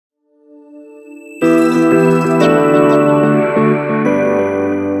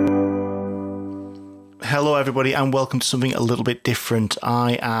everybody, and welcome to something a little bit different.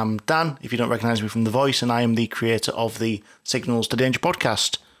 I am Dan, if you don't recognise me from the voice, and I am the creator of the Signals to Danger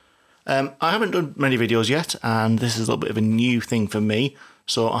podcast. I haven't done many videos yet, and this is a little bit of a new thing for me,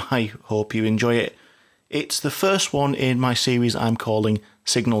 so I hope you enjoy it. It's the first one in my series I'm calling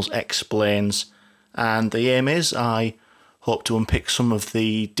Signals Explains, and the aim is I hope to unpick some of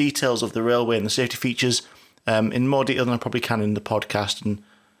the details of the railway and the safety features in more detail than I probably can in the podcast, and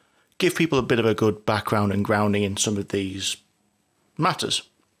give people a bit of a good background and grounding in some of these matters.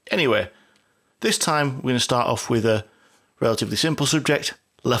 Anyway, this time we're going to start off with a relatively simple subject,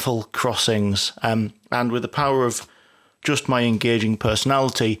 level crossings, and with the power of just my engaging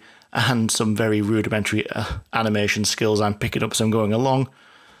personality and some very rudimentary animation skills I'm picking up as I'm going along,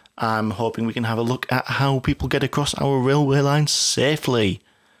 I'm hoping we can have a look at how people get across our railway lines safely.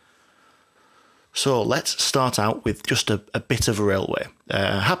 So let's start out with just a bit of a railway,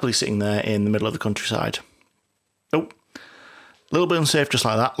 happily sitting there in the middle of the countryside. Oh, a little bit unsafe just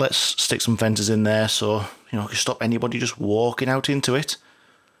like that. Let's stick some fences in there so, can stop anybody just walking out into it.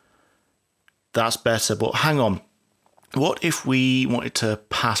 That's better, but hang on. What if we wanted to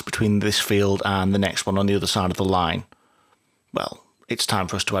pass between this field and the next one on the other side of the line? Well, it's time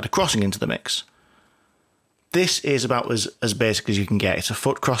for us to add a crossing into the mix. This is about as basic as you can get. It's a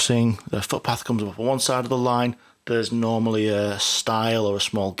foot crossing. The footpath comes up on one side of the line. There's normally a stile or a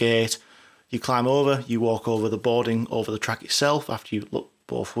small gate. You climb over, you walk over the boarding, over the track itself after you look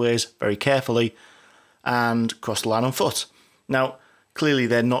both ways very carefully and cross the line on foot. Now, clearly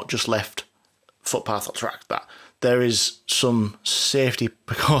they're not just left footpath or track. That there is some safety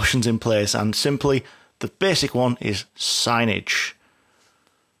precautions in place, and simply the basic one is signage.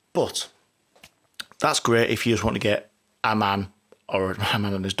 But that's great if you just want to get a man or a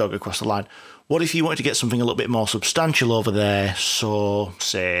man and his dog across the line. What if you wanted to get something a little bit more substantial over there? So,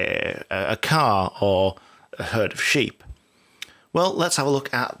 say, a car or a herd of sheep. Well, let's have a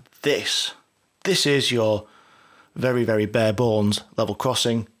look at this. This is your very, very bare bones level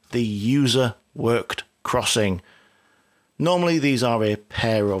crossing, the user worked crossing. Normally these are a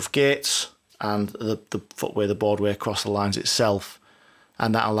pair of gates and the footway, the boardway across the lines itself.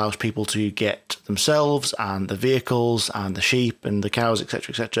 And that allows people to get themselves and the vehicles and the sheep and the cows,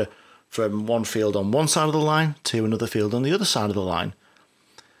 etc., from one field on one side of the line to another field on the other side of the line.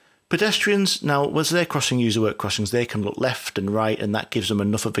 Pedestrians, now, as they're crossing user work crossings, they can look left and right, and that gives them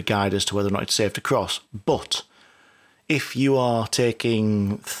enough of a guide as to whether or not it's safe to cross. But if you are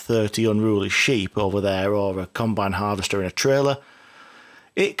taking 30 unruly sheep over there, or a combine harvester in a trailer,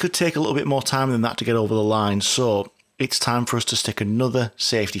 it could take a little bit more time than that to get over the line. So it's time for us to stick another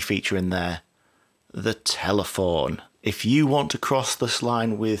safety feature in there, the telephone. If you want to cross this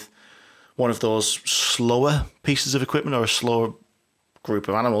line with one of those slower pieces of equipment or a slower group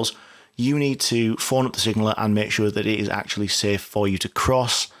of animals, you need to phone up the signaller and make sure that it is actually safe for you to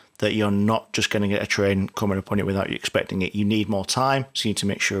cross, that you're not just going to get a train coming upon you without you expecting it. You need more time, so you need to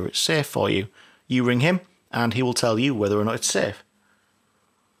make sure it's safe for you. You ring him and he will tell you whether or not it's safe.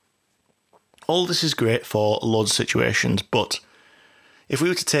 All this is great for loads of situations, but if we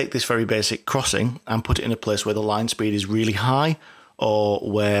were to take this very basic crossing and put it in a place where the line speed is really high, or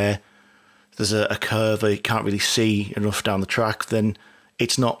where there's a curve where you can't really see enough down the track, then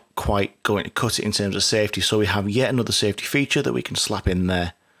it's not quite going to cut it in terms of safety. So we have yet another safety feature that we can slap in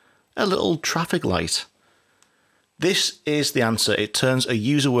there. A little traffic light. This is the answer. It turns a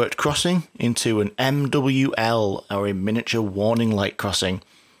user-worked crossing into an MWL, or a miniature warning light crossing.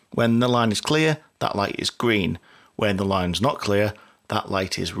 When the line is clear, that light is green. When the line's not clear, that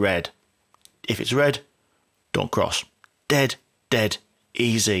light is red. If it's red, don't cross. Dead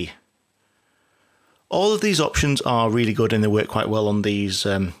easy. All of these options are really good and they work quite well on these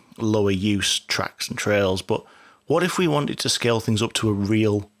lower use tracks and trails, but what if we wanted to scale things up to a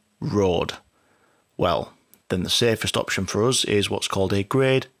real road? Well, then the safest option for us is what's called a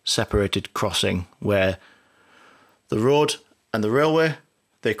grade separated crossing, where the road and the railway,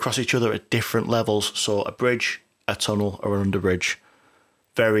 they cross each other at different levels, so a bridge, a tunnel, or an underbridge.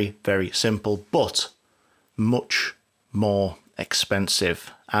 Very, very simple, but much more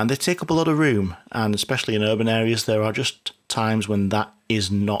expensive. And they take up a lot of room, and especially in urban areas, there are just times when that is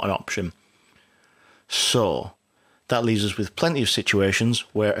not an option. So that leaves us with plenty of situations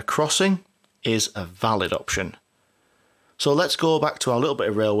where a crossing is a valid option. So let's go back to our little bit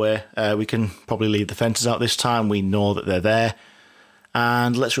of railway. We can probably leave the fences out this time. We know that they're there.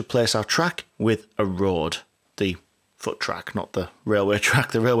 And let's replace our track with a road. The foot track, not the railway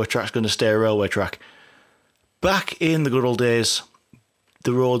track. The railway track's going to stay a railway track. Back in the good old days,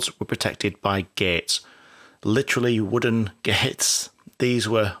 the roads were protected by gates. Literally wooden gates. these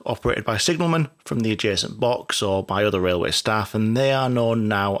were operated by signalmen from the adjacent box or by other railway staff, and they are known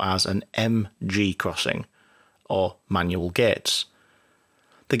now as an MG crossing, or manual gates.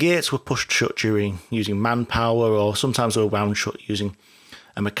 The gates were pushed shut using manpower, or sometimes they were wound shut using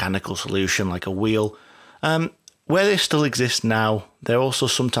a mechanical solution like a wheel. Where they still exist now, they're also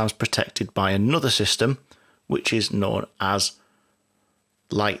sometimes protected by another system, which is known as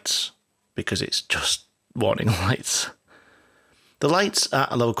lights, because it's just warning lights. The lights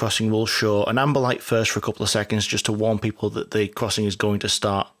at a level crossing will show an amber light first for a couple of seconds just to warn people that the crossing is going to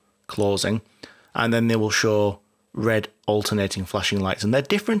start closing, and then they will show red alternating flashing lights, and they're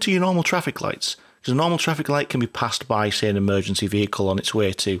different to your normal traffic lights, because a normal traffic light can be passed by, say, an emergency vehicle on its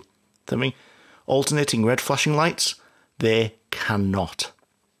way to something. Alternating red flashing lights, they cannot.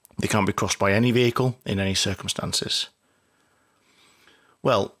 They can't be crossed by any vehicle in any circumstances.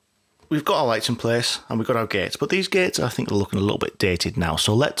 Well, we've got our lights in place and we've got our gates, but these gates I think are looking a little bit dated now.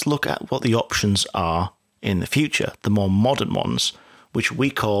 So let's look at what the options are in the future, the more modern ones, which we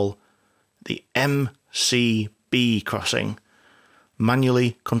call the MCB crossing,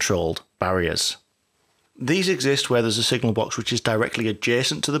 manually controlled barriers. These exist where there's a signal box which is directly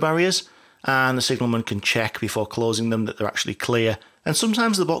adjacent to the barriers, and the signalman can check before closing them that they're actually clear. And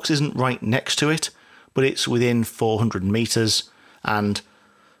sometimes the box isn't right next to it, but it's within 400 metres, and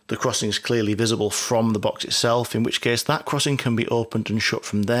the crossing is clearly visible from the box itself, in which case that crossing can be opened and shut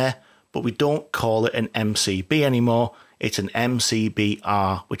from there, but we don't call it an MCB anymore, it's an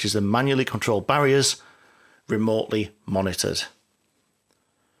MCBR, which is the manually controlled barriers, remotely monitored.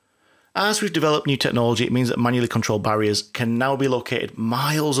 As we've developed new technology, it means that manually controlled barriers can now be located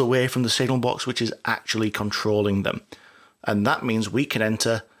miles away from the signal box which is actually controlling them. And that means we can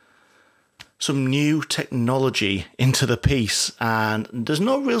enter some new technology into the piece, and there's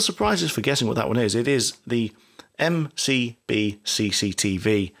no real surprises for guessing what that one is. It is the MCB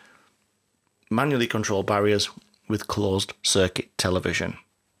CCTV, manually controlled barriers with closed circuit television.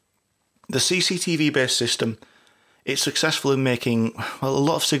 The CCTV based system, it's successful in making, well, a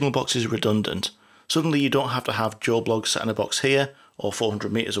lot of signal boxes redundant. Suddenly you don't have to have Joe Blogg sat in a box here or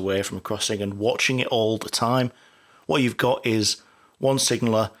 400 metres away from a crossing and watching it all the time. What you've got is one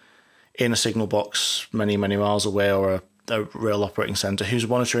signaller in a signal box many miles away, or a rail operating centre who's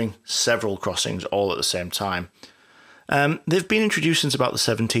monitoring several crossings all at the same time. They've been introduced since about the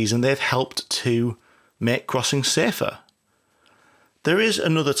 70s, and they've helped to make crossings safer. There is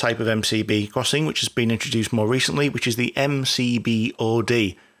another type of MCB crossing which has been introduced more recently, which is the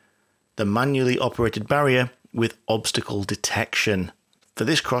MCBOD, the manually operated barrier with obstacle detection. For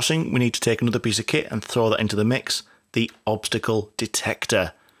this crossing, we need to take another piece of kit and throw that into the mix, the obstacle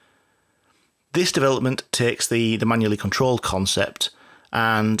detector. This development takes the manually controlled concept,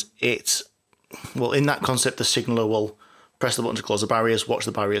 and it's, well, in that concept, the signaller will press the button to close the barriers, watch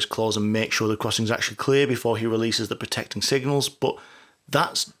the barriers close, and make sure the crossing is actually clear before he releases the protecting signals. But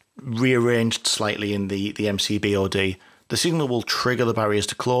that's rearranged slightly in the MCBOD. The signal will trigger the barriers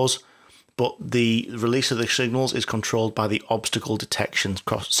to close, but the release of the signals is controlled by the obstacle detection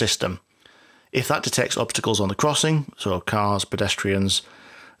system. If that detects obstacles on the crossing, so cars, pedestrians,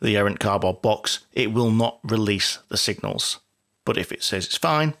 the errant cardboard box, it will not release the signals. But if it says it's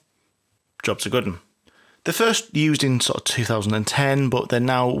fine, job's a good one. They're first used in sort of 2010, but they're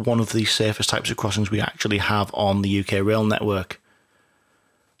now one of the safest types of crossings we actually have on the UK rail network.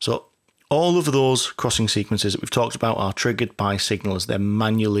 So all of those crossing sequences that we've talked about are triggered by signals. They're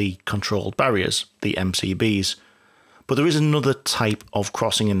manually controlled barriers, the MCBs. But there is another type of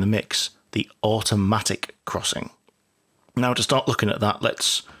crossing in the mix, the automatic crossing. Now, to start looking at that,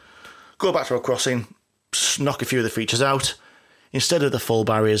 let's go back to our crossing, knock a few of the features out. Instead of the full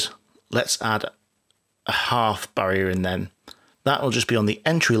barriers, let's add a half barrier in then. That will just be on the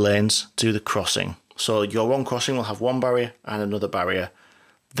entry lanes to the crossing. So your one crossing will have one barrier and another barrier.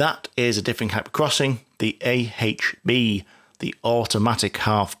 That is a different type of crossing, the AHB, the automatic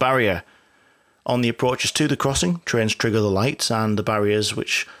half barrier. On the approaches to the crossing, trains trigger the lights and the barriers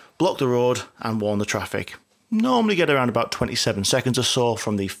which block the road and warn the traffic. Normally get around about 27 seconds or so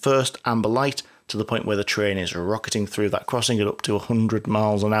from the first amber light to the point where the train is rocketing through that crossing at up to 100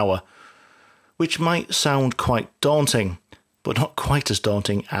 miles an hour. Which might sound quite daunting, but not quite as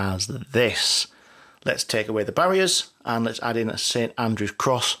daunting as this. Let's take away the barriers and let's add in a St Andrew's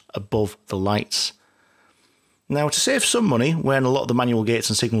cross above the lights. Now, to save some money, when a lot of the manual gates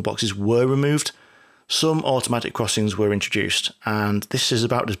and signal boxes were removed, some automatic crossings were introduced, and this is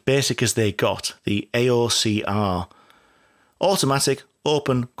about as basic as they got, the AOCR. Automatic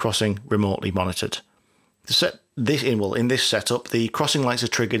Open Crossing Remotely Monitored. In this setup, the crossing lights are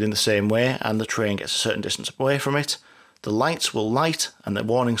triggered in the same way and the train gets a certain distance away from it. The lights will light and the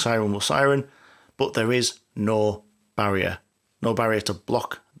warning siren will siren, but there is no barrier. No barrier to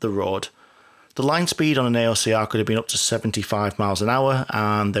block the road. The line speed on an AOCR could have been up to 75 miles an hour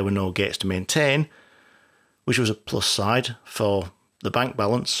and there were no gates to maintain, which was a plus side for the bank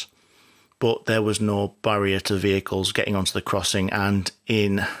balance. But there was no barrier to vehicles getting onto the crossing, and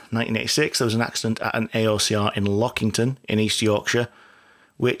in 1986 there was an accident at an AOCR in Lockington in East Yorkshire,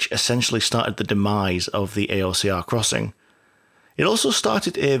 which essentially started the demise of the AOCR crossing. It also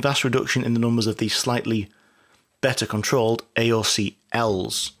started a vast reduction in the numbers of the slightly better controlled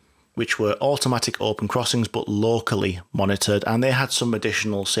AOCLs, which were automatic open crossings but locally monitored, and they had some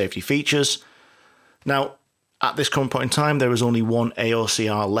additional safety features. Now, at this current point in time, there is only one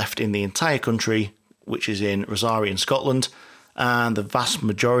AOCR left in the entire country, which is in Rosario in Scotland, and the vast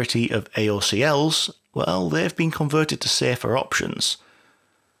majority of AOCLs, well, they've been converted to safer options.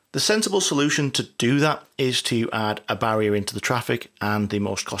 The sensible solution to do that is to add a barrier into the traffic, and the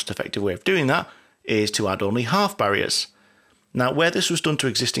most cost-effective way of doing that is to add only half barriers. Now, where this was done to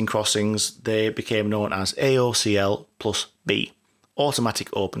existing crossings, they became known as AOCL plus B, automatic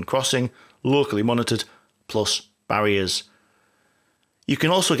open crossing, locally monitored, plus barriers. You can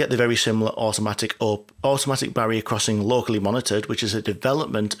also get the very similar automatic barrier crossing locally monitored, which is a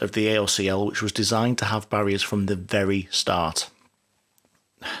development of the AOCL, which was designed to have barriers from the very start.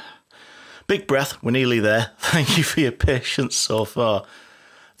 Big breath, we're nearly there. Thank you for your patience so far.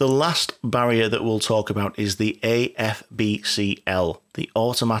 The last barrier that we'll talk about is the AFBCL, the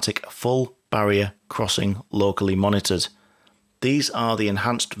Automatic Full Barrier Crossing Locally Monitored. These are the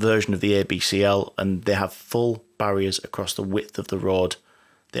enhanced version of the ABCL, and they have full barriers across the width of the road.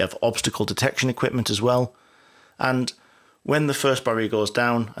 They have obstacle detection equipment as well. And when the first barrier goes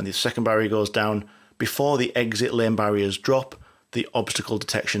down and the second barrier goes down, before the exit lane barriers drop, the obstacle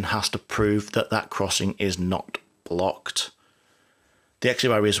detection has to prove that that crossing is not blocked. The exit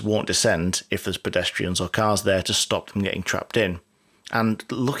barriers won't descend if there's pedestrians or cars there to stop them getting trapped in. And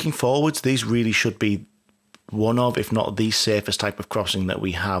looking forwards, these really should be one of, if not the safest type of crossing that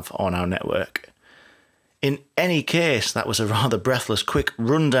we have on our network. In any case, that was a rather breathless, quick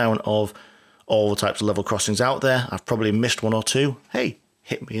rundown of all the types of level crossings out there. I've probably missed one or two. Hey,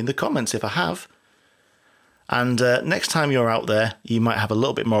 hit me in the comments if I have. And next time you're out there, you might have a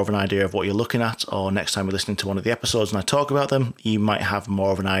little bit more of an idea of what you're looking at, or next time you're listening to one of the episodes and I talk about them, you might have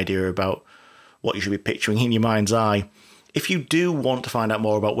more of an idea about what you should be picturing in your mind's eye. If you do want to find out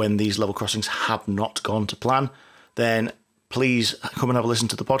more about when these level crossings have not gone to plan, then please come and have a listen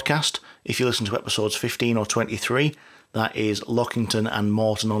to the podcast. If you listen to episodes 15 or 23, that is Lockington and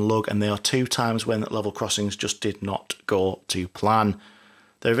Morton on Lug, and they are 2 times when level crossings just did not go to plan.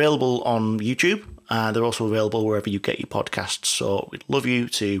 They're available on YouTube, and they're also available wherever you get your podcasts, so we'd love you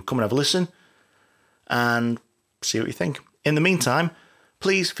to come and have a listen and see what you think. In the meantime,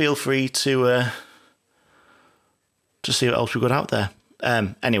 please feel free to see what else we've got out there.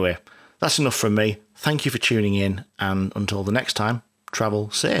 Anyway, that's enough from me. Thank you for tuning in, and until the next time,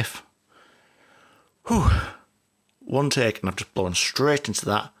 travel safe. Whew. One take, and I've just blown straight into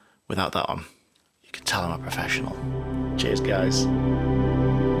that without that on. You can tell I'm a professional. Cheers, guys.